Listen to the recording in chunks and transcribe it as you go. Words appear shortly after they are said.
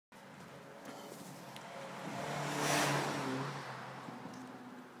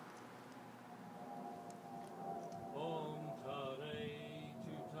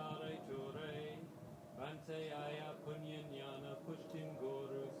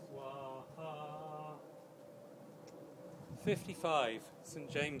55 St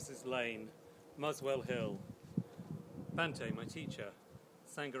James's Lane, Muswell Hill. Bhante, my teacher,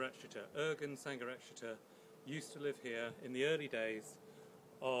 Sangharakshita, Sangharakshita, used to live here in the early days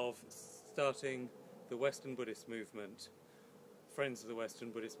of starting the Western Buddhist Movement, Friends of the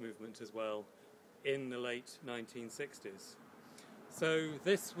Western Buddhist Movement as well, in the late 1960s. So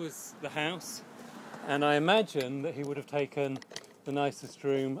this was the house, and I imagine that he would have taken the nicest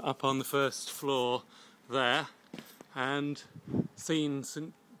room up on the first floor there and seen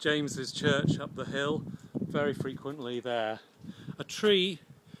St James's Church up the hill very frequently there. A tree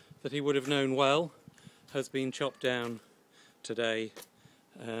that he would have known well has been chopped down today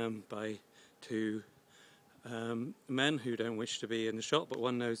by two men who don't wish to be in the shot, but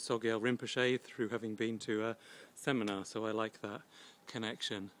one knows Sogyal Rinpoche through having been to a seminar, so I like that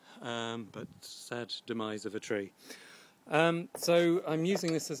connection, but sad demise of a tree. So I'm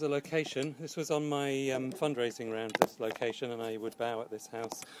using this as a location. This was on my fundraising round, this location, and I would bow at this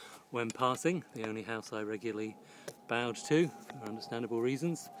house when passing, the only house I regularly bowed to for understandable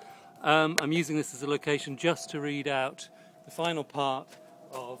reasons. I'm using this as a location just to read out the final part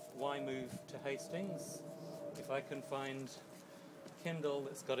of Why Move to Hastings, if I can find a Kindle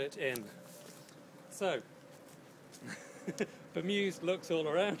that's got it in. So, bemused looks all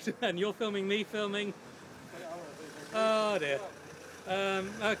around, and you're filming me filming. Oh dear.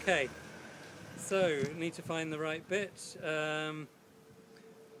 Okay, so need to find the right bit. The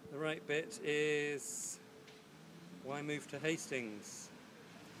right bit is Why Move to Hastings.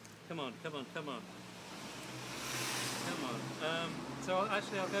 Come on, come on, come on. Come on. So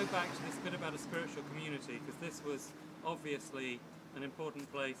actually I'll go back to this bit about a spiritual community, because this was obviously an important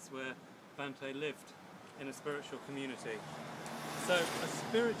place where Bhante lived, in a spiritual community. So a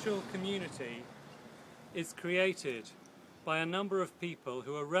spiritual community is created by a number of people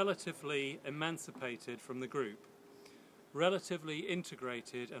who are relatively emancipated from the group, relatively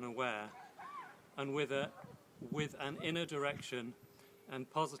integrated and aware, and with an inner direction and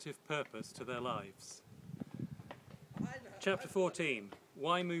positive purpose to their lives. Chapter 14,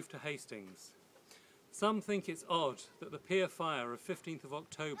 Why Move to Hastings? Some think it's odd that the Pier Fire of 15th of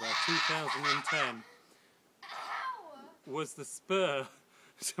October 2010 was the spur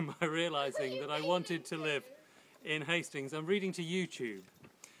to my realising that I wanted to live in Hastings. I'm reading to YouTube.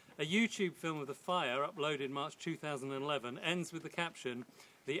 A YouTube film of the fire, uploaded March 2011, ends with the caption,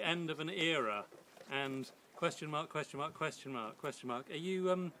 "The End of an Era," and question mark, question mark, question mark, question mark. Are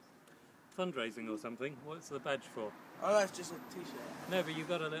you fundraising or something? What's the badge for? Oh, that's just a t-shirt. No, but you've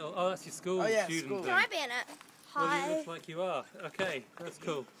got a little... Oh, that's your school student school. thing. Can I be in it? Hi. Well, you look like you are. Okay, that's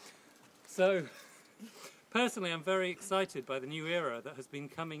cool. So, personally, I'm very excited by the new era that has been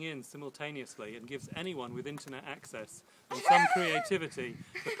coming in simultaneously and gives anyone with internet access and some creativity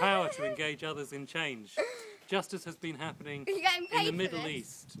the power to engage others in change, just as has been happening in the Middle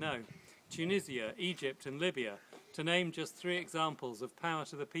East. No, Tunisia, Egypt and Libya, to name just 3 examples of power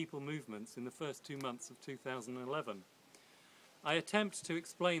to the people movements in the first 2 months of 2011. I attempt to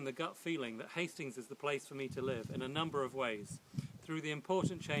explain the gut feeling that Hastings is the place for me to live in a number of ways, through the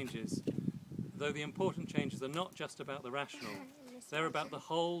important changes, though the important changes are not just about the rational, they're about the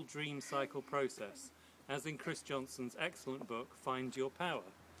whole dream cycle process, as in Chris Johnson's excellent book, Find Your Power.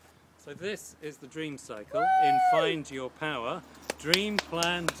 So this is the dream cycle in Find Your Power, Dream,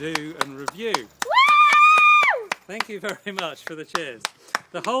 Plan, Do and Review. Thank you very much for the cheers.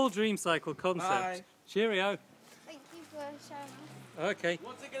 The whole dream cycle concept. Bye. Cheerio. Thank you for showing us. Okay.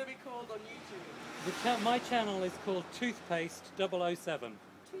 What's it going to be called on YouTube? My channel is called Toothpaste 007.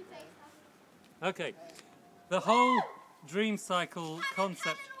 Okay. The whole dream cycle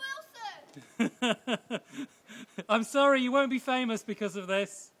concept. I'm sorry, you won't be famous because of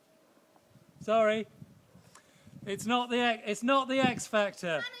this. Sorry. It's not the X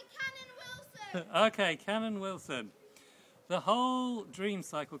Factor. Okay, Cannon Wilson. The whole dream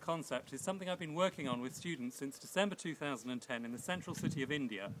cycle concept is something I've been working on with students since December 2010 in the central city of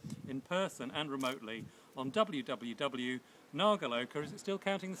India, in person and remotely, on www.nagaloka, is it still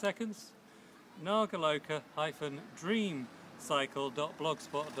counting the seconds?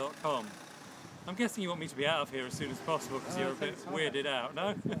 Nagaloka-dreamcycle.blogspot.com. I'm guessing you want me to be out of here as soon as possible because you're a bit weirded out,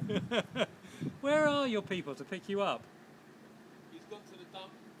 no? Where are your people to pick you up? He's gone to the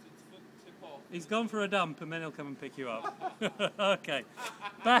dump to tip off. He's gone for a dump and then he'll come and pick you up. Okay,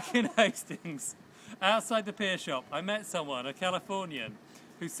 back in Hastings, outside the pier shop, I met someone, a Californian,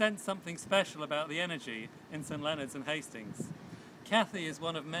 who sensed something special about the energy in St Leonard's and Hastings. Kathy is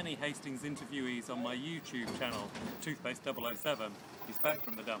one of many Hastings interviewees on my YouTube channel, Toothpaste 007. He's back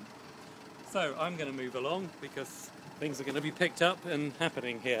from the dump. So I'm going to move along because things are going to be picked up and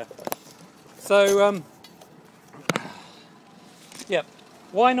happening here. So Yep.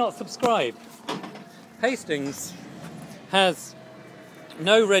 Why not subscribe? Hastings has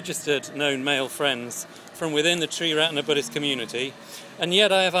no registered known male friends from within the Triratna Buddhist Community, and yet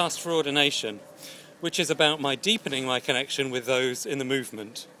I have asked for ordination, which is about my deepening my connection with those in the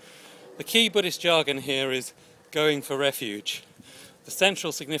movement. The key Buddhist jargon here is going for refuge, the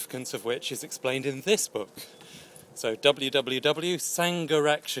central significance of which is explained in this book. So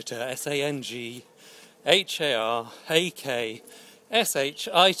www.Sangharakshita,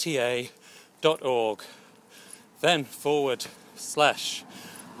 SANGHARAKSHITA.org, then /_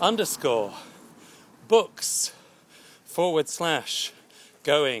 books /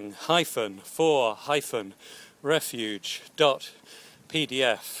 going -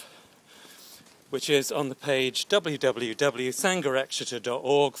 refuge.pdf, which is on the page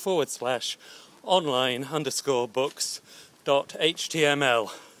www.sangharakshita.org / online _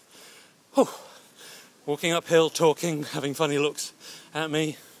 books.html. Walking uphill, talking, having funny looks at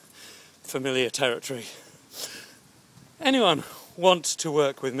me. Familiar territory. Anyone want to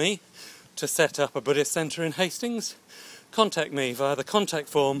work with me to set up a Buddhist centre in Hastings? Contact me via the contact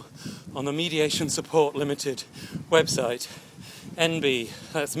form on the Mediation Support Limited website. NB,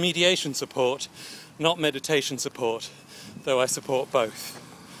 that's mediation support, not meditation support, though I support both.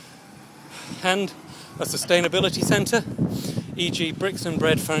 And a sustainability centre, e.g. bricks and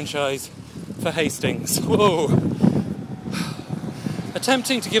bread franchise for Hastings. Whoa!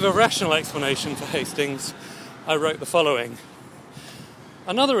 Attempting to give a rational explanation for Hastings, I wrote the following.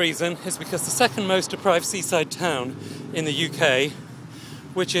 Another reason is because the second most deprived seaside town in the UK,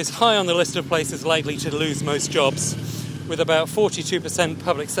 which is high on the list of places likely to lose most jobs, with about 42%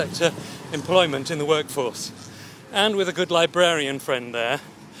 public sector employment in the workforce, and with a good librarian friend there,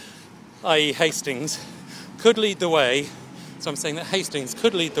 i.e. Hastings, could lead the way, so I'm saying that Hastings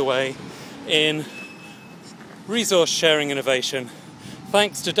could lead the way in resource sharing innovation,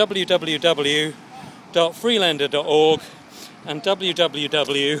 thanks to www.freelander.org and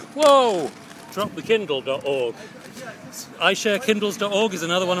www.dropthekindle.org. iShareKindles.org is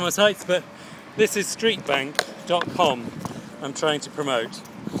another one of my sites, but this is streetbank.com I'm trying to promote.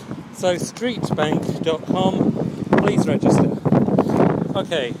 So streetbank.com, please register.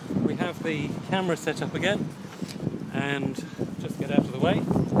 Okay, we have the camera set up again, and just get out of the way.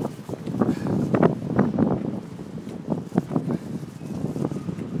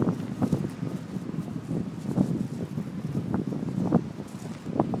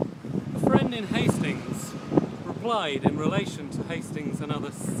 A friend in Hastings replied in relation to Hastings and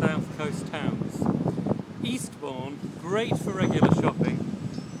other south coast towns. Eastbourne, great for regular shopping.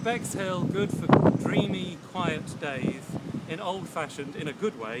 Bexhill, good for dreamy, quiet days in old-fashioned, in a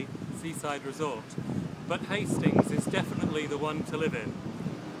good way, seaside resort. But Hastings is definitely the one to live in.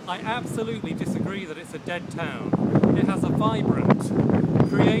 I absolutely disagree that it's a dead town. It has a vibrant,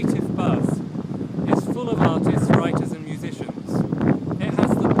 creative buzz. It's full of artists, writers and musicians. It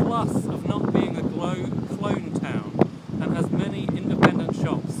has the plus of not being a clone town and has many independent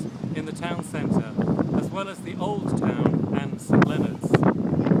shops in the town centre, as well as the old town and St Leonard's.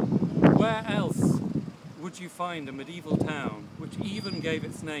 Where else would you find a medieval town which even gave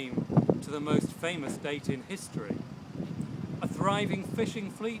its name to the most famous date in history? A thriving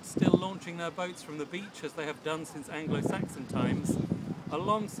fishing fleet still launching their boats from the beach as they have done since Anglo-Saxon times,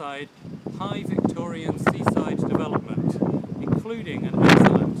 alongside high Victorian seaside development, including an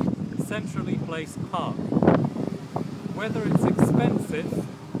excellent centrally placed park. Whether it's expensive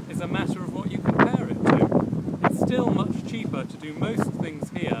is a matter of what you compare it to. It's still much cheaper to do most things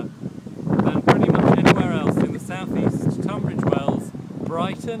here than pretty much anywhere else in the southeast. Tunbridge Wells,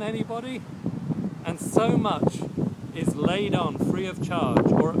 Brighton, anybody? And so much is laid on free of charge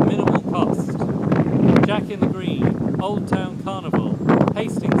or at minimal cost. Jack in the Green, Old Town Carnival,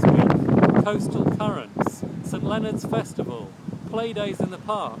 Hastings Week, Coastal Currents, St Leonard's Festival, Play Days in the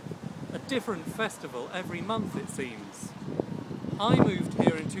Park, a different festival every month it seems. I moved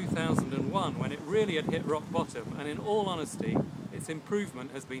here in 2001 when it really had hit rock bottom, and in all honesty, its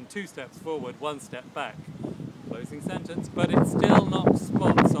improvement has been 2 steps forward, 1 step back. Closing sentence, but it still knocks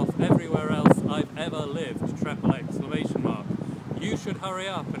spots off everywhere else I've ever lived, ! You should hurry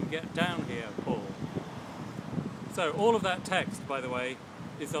up and get down here, Paul. So all of that text, by the way,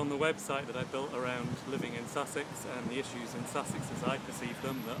 is on the website that I built around living in Sussex and the issues in Sussex as I perceive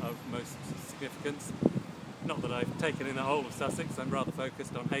them that are of most significance. Not that I've taken in the whole of Sussex, I'm rather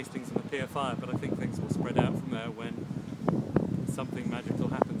focused on Hastings and the Pier Fire, but I think things will spread out from there when something magical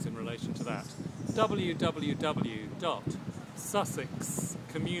happens in relation to that.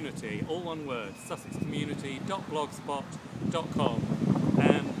 www.sussexcommunity, all one word, sussexcommunity.blogspot.com,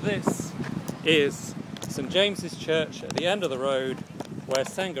 and this is St James's Church at the end of the road where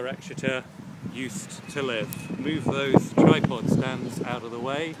Sangharakshita used to live. Move those tripod stands out of the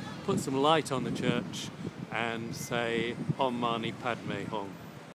way, put some light on the church and say Om Mani Padme Hum.